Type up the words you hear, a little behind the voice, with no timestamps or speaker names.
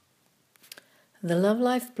The Love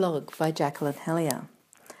Life blog by Jacqueline Hellier.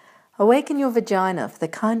 Awaken your vagina for the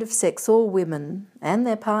kind of sex all women and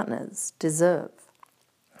their partners deserve.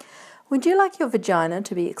 Would you like your vagina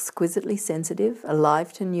to be exquisitely sensitive,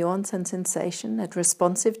 alive to nuance and sensation, and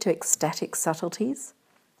responsive to ecstatic subtleties?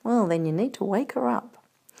 Well, then you need to wake her up.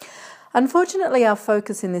 Unfortunately, our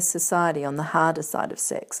focus in this society on the harder side of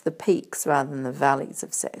sex, the peaks rather than the valleys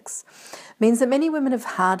of sex, means that many women have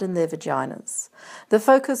hardened their vaginas. The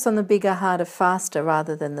focus on the bigger, harder, faster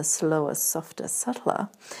rather than the slower, softer, subtler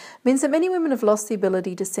means that many women have lost the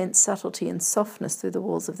ability to sense subtlety and softness through the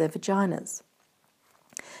walls of their vaginas.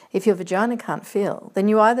 If your vagina can't feel, then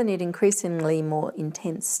you either need increasingly more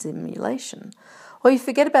intense stimulation, or you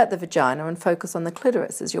forget about the vagina and focus on the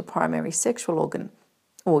clitoris as your primary sexual organ,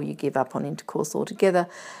 or you give up on intercourse altogether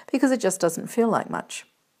because it just doesn't feel like much.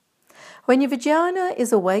 When your vagina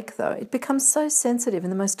is awake, though, it becomes so sensitive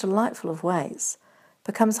in the most delightful of ways,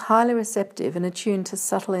 becomes highly receptive and attuned to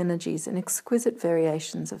subtle energies and exquisite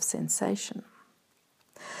variations of sensation.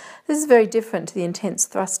 This is very different to the intense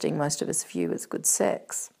thrusting most of us view as good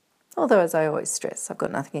sex. Although, as I always stress, I've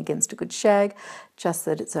got nothing against a good shag, just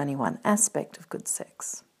that it's only one aspect of good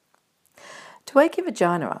sex. To wake your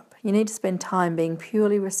vagina up, you need to spend time being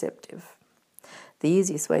purely receptive. The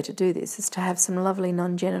easiest way to do this is to have some lovely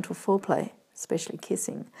non-genital foreplay, especially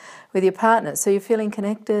kissing, with your partner so you're feeling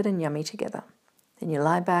connected and yummy together. Then you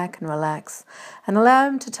lie back and relax and allow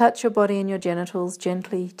him to touch your body and your genitals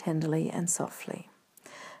gently, tenderly and softly.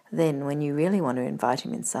 Then, when you really want to invite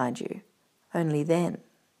him inside you, only then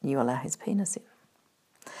you allow his penis in.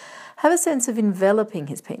 Have a sense of enveloping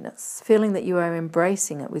his penis, feeling that you are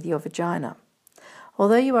embracing it with your vagina.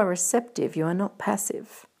 Although you are receptive, you are not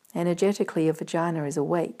passive. Energetically, your vagina is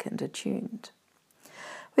awake and attuned.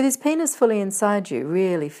 With his penis fully inside you,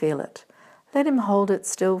 really feel it. Let him hold it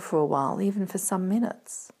still for a while, even for some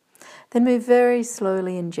minutes. Then move very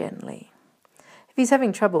slowly and gently. If he's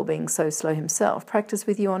having trouble being so slow himself, practice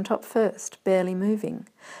with you on top first, barely moving,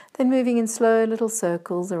 then moving in slow little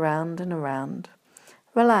circles around and around.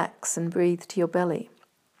 Relax and breathe to your belly.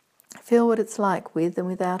 Feel what it's like with and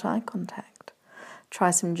without eye contact.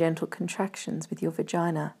 Try some gentle contractions with your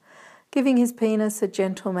vagina, giving his penis a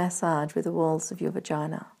gentle massage with the walls of your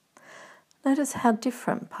vagina. Notice how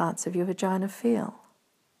different parts of your vagina feel.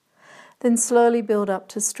 Then slowly build up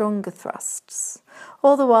to stronger thrusts,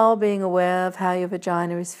 all the while being aware of how your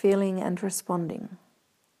vagina is feeling and responding.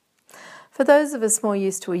 For those of us more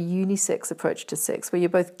used to a unisex approach to sex, where you're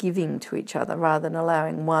both giving to each other rather than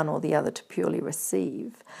allowing one or the other to purely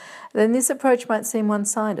receive, then this approach might seem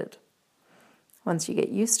one-sided. Once you get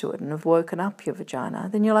used to it and have woken up your vagina,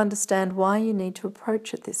 then you'll understand why you need to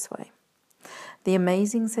approach it this way. The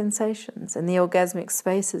amazing sensations and the orgasmic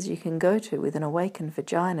spaces you can go to with an awakened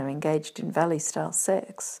vagina engaged in valley-style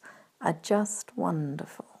sex are just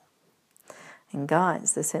wonderful. And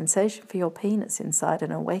guys, the sensation for your penis inside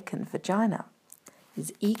an awakened vagina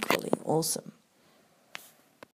is equally awesome.